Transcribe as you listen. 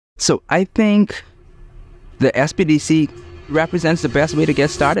So I think the SBDC represents the best way to get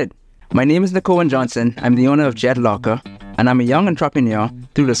started. My name is Nicole Johnson. I'm the owner of Jetlocker, and I'm a young entrepreneur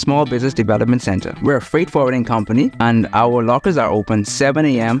through the Small Business Development Center. We're a freight forwarding company, and our lockers are open 7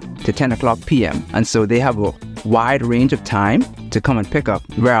 a.m. to 10 o'clock p.m. And so they have a wide range of time to come and pick up,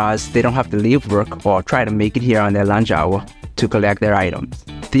 whereas they don't have to leave work or try to make it here on their lunch hour to collect their items.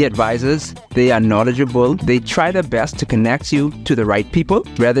 The advisors, they are knowledgeable. They try their best to connect you to the right people,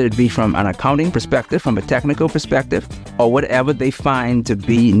 whether it be from an accounting perspective, from a technical perspective, or whatever they find to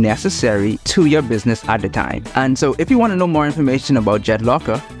be necessary to your business at the time. And so if you want to know more information about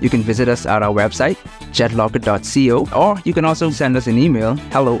Jetlocker, you can visit us at our website, jetlocker.co, or you can also send us an email,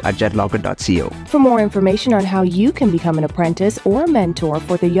 hello@jetlocker.co. For more information on how you can become an apprentice or a mentor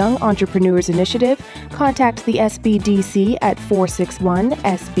for the Young Entrepreneurs Initiative, contact the SBDC at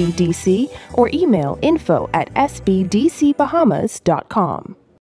 461-SBDC or email info@sbdcbahamas.com.